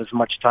and not as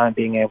much time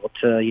being able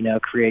to,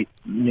 create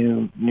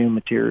new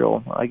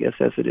material, I guess,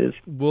 as it is.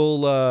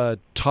 We'll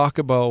talk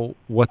about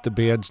what the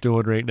band's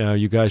doing right now.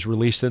 You guys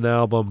released an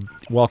album,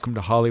 Welcome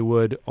to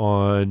Hollywood,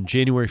 on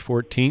January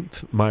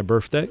 14th, my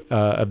birthday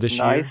of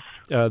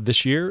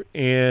this year.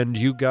 And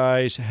you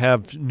guys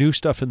have new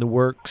stuff in the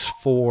works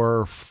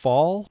for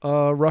fall,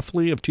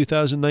 roughly, of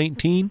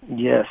 2019?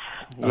 Yes.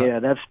 Yeah,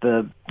 that's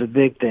the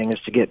big thing, is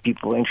to get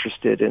people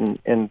interested in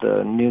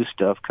the new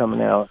stuff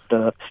coming out.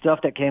 The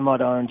stuff that came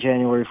out on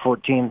January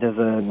 14th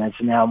that's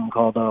an album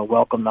called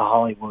Welcome to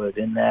Hollywood,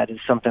 and that is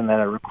something that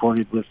I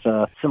recorded with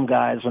some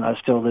guys when I was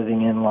still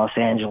living in Los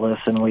Angeles,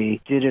 and we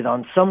did it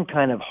on some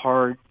kind of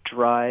hard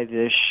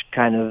drive-ish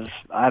kind of,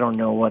 I don't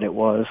know what it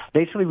was.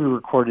 Basically, we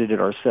recorded it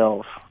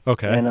ourselves.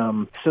 Okay.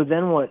 And so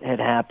then what had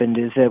happened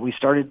is that we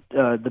started,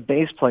 the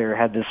bass player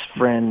had this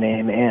friend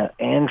named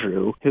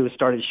Andrew who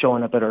started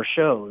showing up at our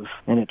shows,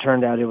 and it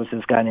turned out it was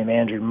this guy named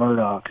Andrew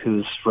Murdoch,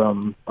 who's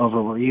from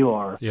over where you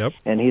are. Yep.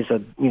 And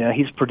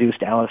he's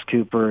produced Alice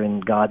Cooper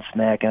and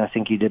Godsmack, and I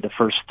think he did the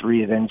first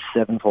 3 Avenged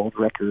Sevenfold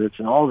records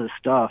and all this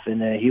stuff.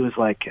 And he was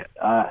like,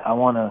 I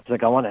want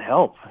to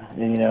help,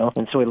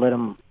 and so we let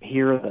him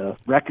hear the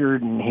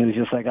record, and he was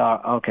just like,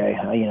 oh, okay,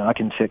 I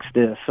can fix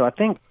this. So I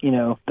think,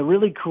 the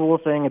really cool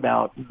thing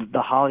about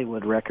the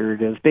Hollywood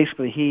record is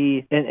basically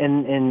he,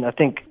 and I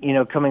think,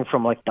 coming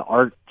from like the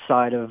art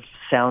side of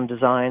sound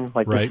design,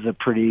 like This is a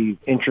pretty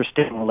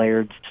interesting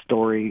layered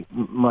story,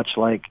 much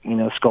like,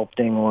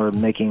 sculpting or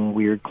making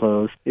weird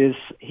clothes, is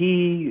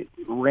he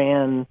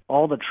ran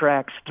all the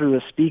tracks through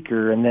a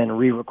speaker and then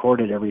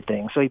re-recorded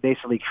everything. So he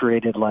basically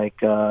created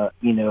like,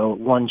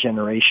 one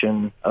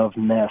generation of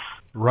mess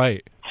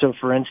Right. So,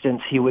 for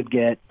instance, he would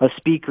get a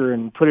speaker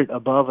and put it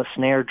above a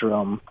snare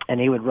drum, and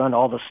he would run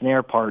all the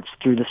snare parts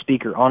through the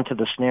speaker onto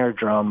the snare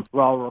drum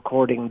while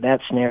recording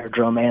that snare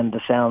drum and the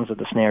sounds of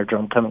the snare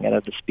drum coming out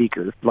of the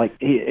speaker. Like,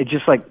 it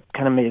just like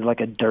kind of made like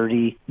a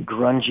dirty,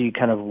 grungy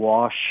kind of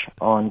wash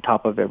on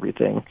top of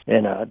everything.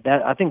 And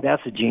that, I think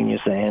that's a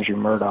genius of Andrew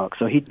Murdoch.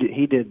 So he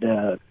did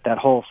that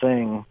whole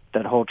thing,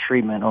 that whole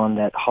treatment on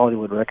that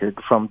Hollywood record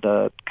from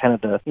the kind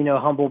of the,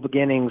 humble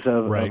beginnings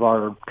of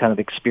our kind of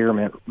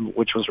experiment,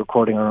 which was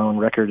recording our own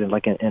record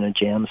in a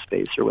jam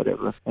space or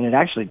whatever. And it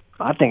actually,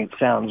 I think it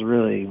sounds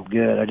really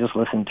good. I just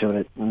listened to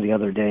it the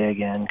other day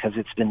again because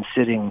it's been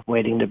sitting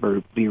waiting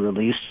to be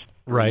released.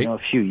 Right. A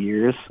few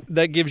years.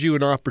 That gives you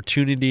an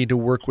opportunity to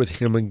work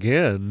with him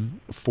again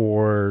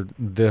for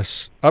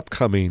this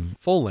upcoming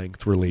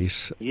full-length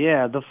release.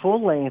 Yeah, the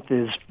full-length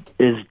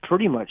is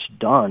pretty much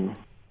done,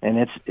 and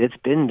it's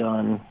been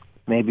done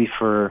maybe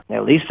for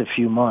at least a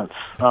few months.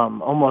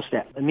 Almost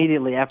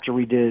immediately after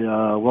we did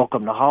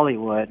Welcome to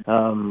Hollywood,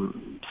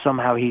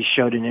 somehow he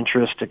showed an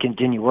interest to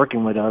continue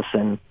working with us,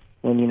 and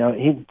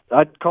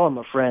I'd call him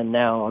a friend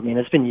now. I mean,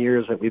 it's been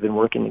years that we've been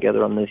working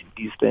together on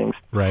these things.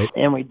 Right.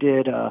 And we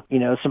did,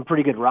 some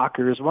pretty good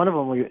rockers. One of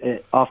them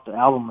off the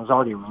album was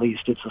already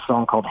released. It's a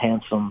song called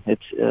Handsome.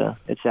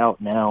 It's out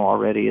now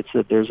already.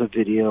 There's a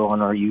video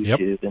on our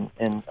YouTube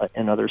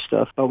and other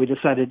stuff. But we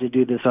decided to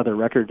do this other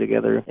record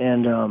together,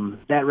 and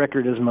that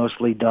record is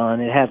mostly done.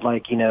 It had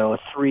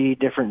 3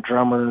 different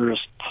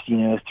drummers,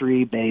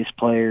 3 bass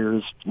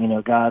players.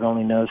 God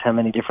only knows how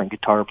many different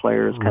guitar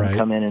players kind of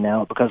come in and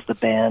out because the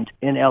band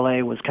in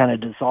LA was kind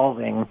of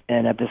dissolving,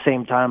 and at the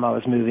same time I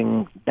was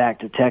moving back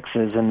to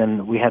Texas, and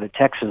then we had a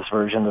Texas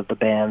version of the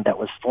band that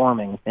was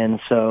forming. And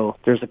so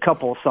there's a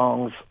couple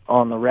songs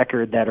on the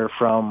record that are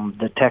from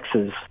the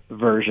Texas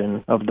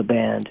version of the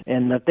band.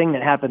 And the thing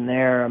that happened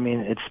there, I mean,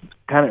 it's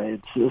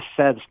a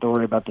sad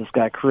story about this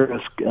guy Chris.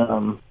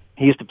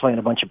 He used to play in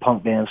a bunch of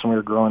punk bands when we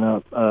were growing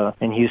up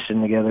in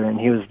Houston together, and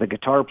he was the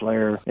guitar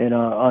player.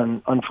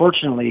 And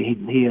unfortunately,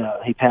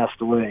 he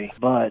passed away.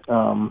 But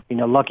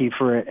lucky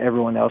for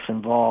everyone else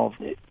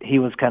involved, he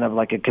was kind of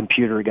like a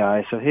computer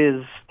guy. So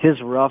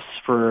his roughs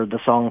for the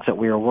songs that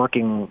we were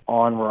working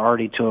on were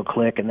already to a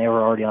click, and they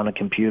were already on a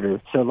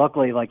computer. So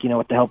luckily,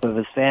 with the help of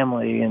his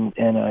family and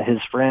his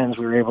friends,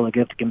 we were able to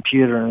get the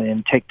computer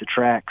and take the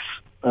tracks.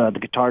 The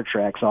guitar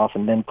tracks off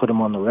and then put them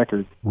on the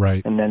record.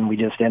 Right. And then we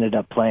just ended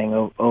up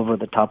playing over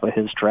the top of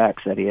his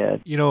tracks that he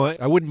had.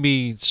 I wouldn't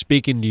be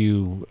speaking to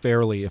you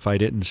fairly if I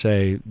didn't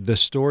say the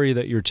story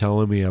that you're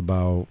telling me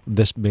about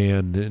this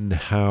band and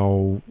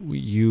how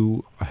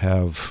you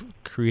have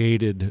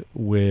created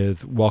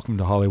with Welcome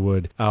to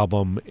Hollywood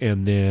album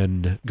and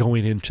then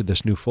going into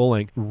this new full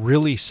length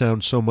really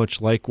sounds so much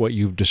like what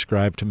you've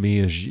described to me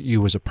as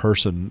you as a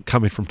person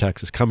coming from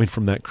Texas, coming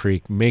from that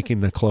creek,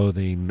 making the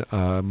clothing,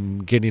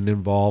 getting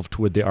involved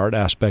with the art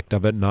aspect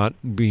of it, not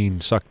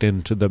being sucked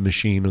into the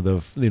machine or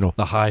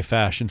the high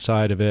fashion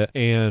side of it,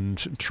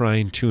 and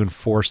trying to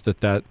enforce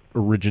that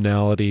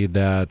originality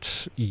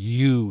that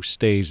you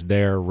stays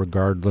there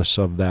regardless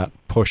of that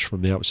push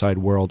from the outside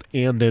world,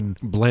 and then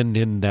blend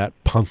in that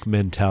punk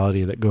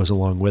mentality that goes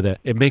along with it.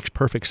 It makes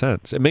perfect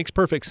sense. It makes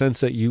perfect sense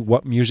that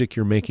what music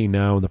you're making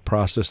now and the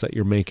process that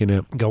you're making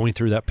it, going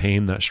through that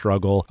pain, that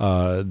struggle,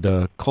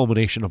 the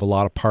culmination of a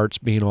lot of parts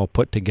being all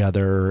put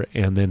together,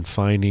 and then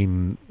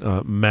finding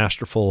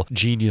masterful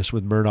genius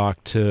with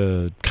Murdoch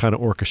to kind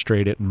of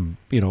orchestrate it and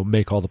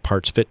make all the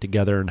parts fit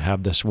together and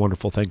have this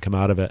wonderful thing come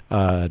out of it.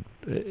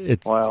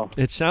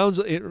 It sounds,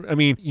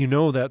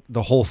 that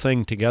the whole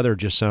thing together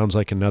just sounds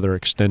like another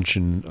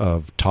extension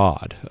of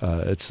Todd.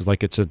 It's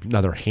like it's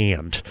another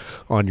hand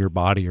on your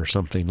body or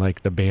something.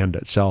 Like the band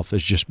itself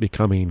is just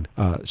becoming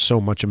so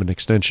much of an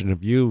extension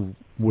of you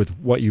with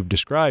what you've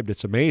described.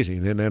 It's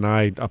amazing. And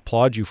I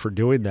applaud you for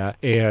doing that.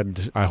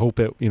 And I hope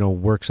it,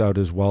 works out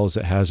as well as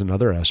it has in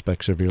other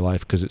aspects of your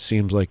life, because it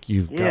seems like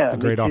you've got a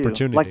great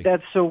opportunity. Like,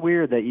 that's so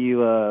weird that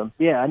you,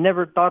 I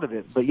never thought of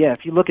it. But yeah,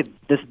 if you look at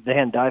this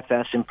band Die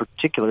Fast in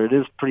particular, it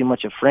is pretty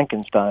much a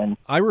Frankenstein.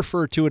 I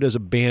refer to it as a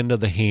band of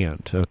the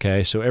hand,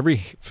 okay? So every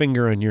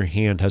finger on your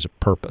hand has a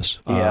purpose.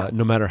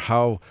 No matter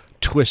how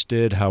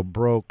twisted, how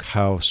broke,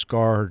 how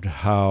scarred,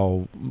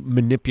 how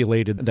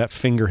manipulated that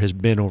finger has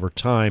been over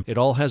time, it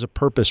all has a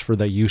purpose for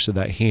the use of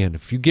that hand.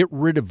 If you get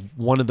rid of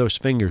one of those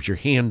fingers, your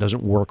hand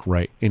doesn't work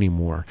right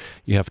anymore.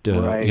 You have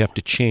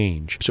to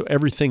change. So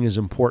everything is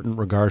important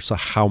regardless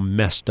of how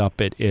messed up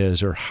it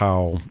is or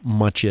how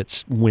much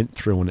it's went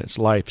through in its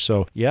life.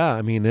 So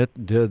yeah,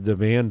 the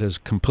band is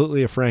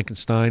completely a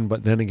Frankenstein,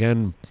 but then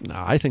again,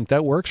 I think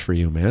that works for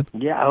you, man.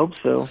 Yeah, I hope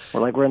so.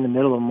 We're in the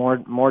middle of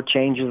more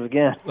changes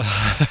again.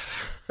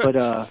 But,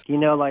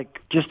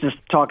 just to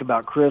talk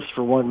about Chris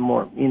for one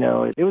more,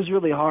 it was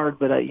really hard,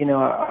 but, I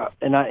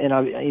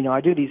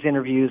do these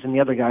interviews, and the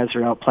other guys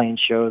are out playing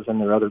shows in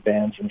their other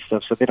bands and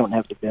stuff, so they don't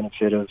have the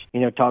benefit of,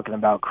 talking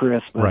about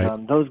Chris.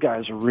 But those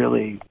guys are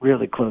really,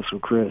 really close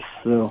with Chris.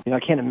 So, I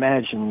can't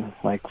imagine,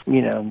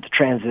 the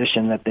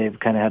transition that they've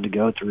kind of had to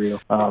go through.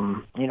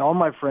 All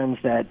my friends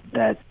that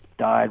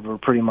died were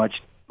pretty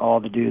much all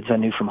the dudes I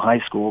knew from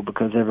high school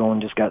because everyone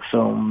just got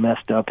so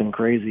messed up and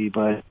crazy.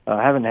 But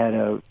I haven't had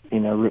a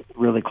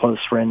really close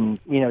friend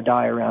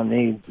die around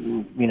me,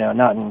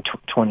 not in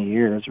 20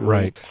 years. Really.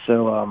 Right.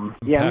 So I'm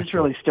just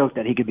really stoked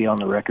that he could be on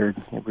the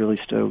record. I'm really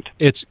stoked.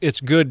 It's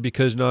good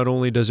because not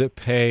only does it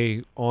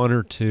pay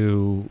honor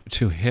to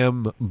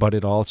him, but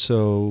it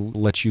also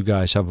lets you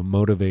guys have a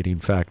motivating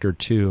factor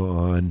too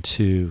on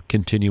to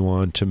continue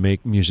on to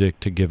make music,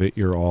 to give it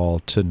your all,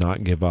 to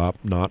not give up,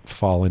 not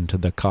fall into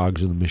the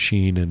cogs of the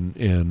machine,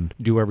 and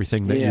do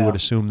everything that you would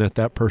assume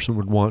that person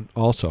would want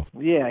also.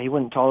 Yeah, he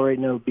wouldn't tolerate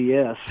no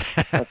BS.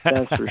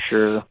 That's for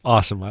sure.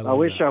 Awesome. I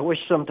wish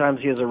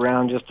sometimes he was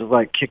around just to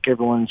like kick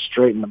everyone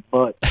straight in the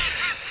butt.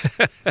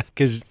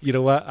 Because you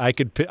know what, I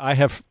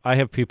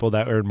have people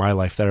that are in my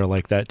life that are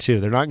like that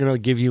too. They're not going to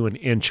give you an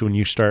inch when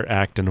you start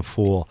acting a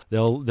fool.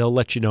 They'll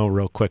let you know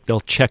real quick. They'll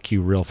check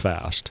you real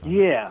fast.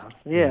 Yeah.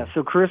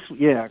 So Chris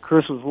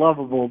was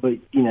lovable, but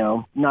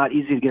not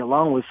easy to get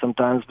along with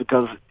sometimes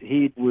because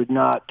he would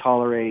not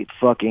tolerate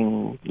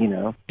fucking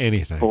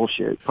anything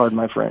bullshit. Pardon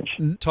my French.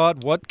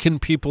 Todd, what can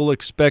people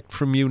expect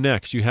from you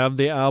next? You have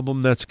the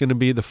album that's going to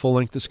be the full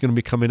length that's going to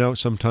be coming out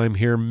sometime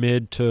here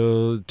mid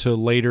to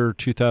later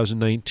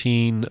 2019.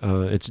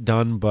 It's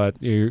done,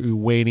 but you're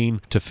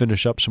waiting to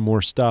finish up some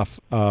more stuff.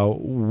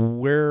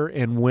 Where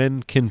and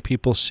when can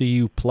people see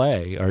you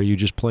play? Are you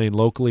just playing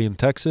locally in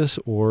Texas,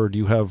 or do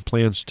you have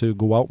plans to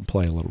go out and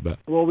play a little bit?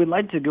 Well, we'd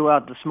like to go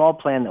out. The small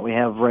plan that we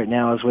have right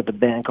now is with a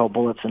band called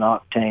Bullets and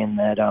Octane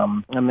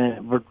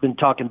that we've been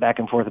talking back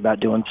and forth about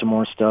doing some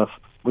more stuff.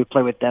 We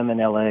play with them in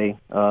L.A.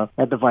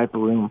 At the Viper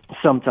Room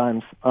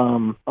sometimes.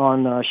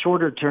 On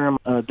shorter term,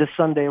 this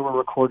Sunday we're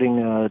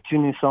recording 2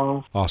 new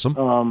songs. Awesome.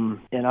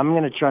 And I'm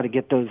going to try to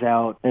get those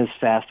out as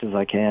fast as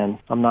I can.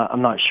 I'm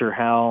not sure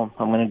how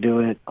I'm going to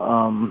do it.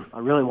 I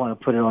really want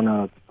to put it on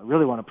a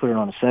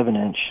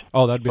 7-inch.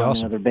 Oh, that'd be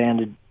awesome. Another band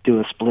to do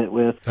a split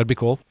with. That'd be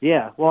cool.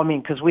 Yeah. Well,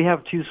 because we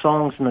have 2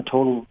 songs, and the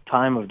total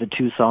time of the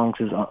 2 songs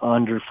is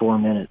under 4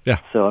 minutes. Yeah.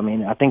 So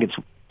I think it's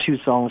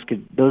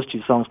those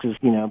two songs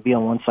could be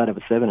on one side of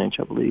a 7-inch,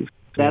 I believe.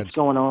 That's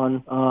going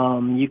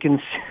on. You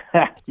can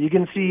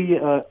see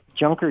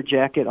Junker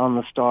jacket on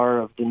the star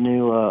of the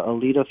new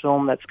ALITA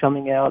film that's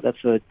coming out. That's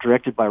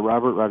directed by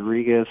Robert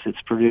Rodriguez.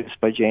 It's produced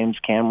by James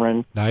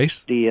Cameron.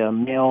 Nice. The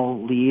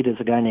male lead is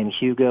a guy named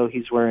Hugo.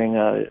 He's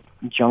wearing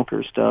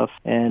Junker stuff.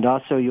 And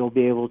also you'll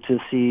be able to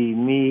see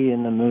me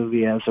in the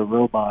movie as a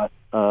robot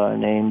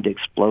named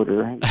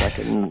Exploder. He's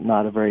like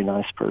not a very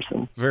nice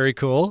person. Very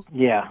cool.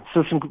 Yeah.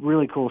 So some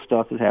really cool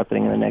stuff is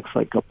happening in the next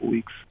couple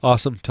weeks.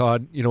 Awesome,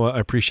 Todd. You know what? I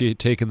appreciate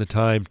taking the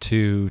time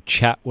to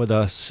chat with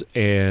us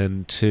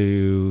and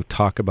to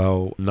talk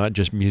about not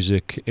just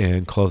music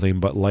and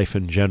clothing, but life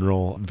in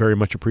general. Very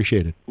much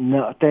appreciated.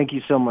 No, thank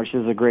you so much.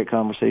 This is a great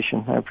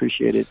conversation. I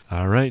appreciate it.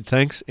 All right.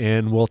 Thanks.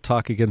 And we'll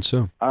talk again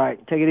soon. All right.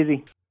 Take it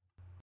easy.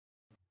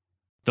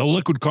 The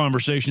Liquid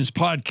Conversations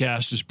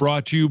podcast is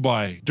brought to you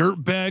by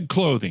DIRTBAG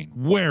Clothing.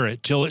 Wear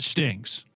it till it stings.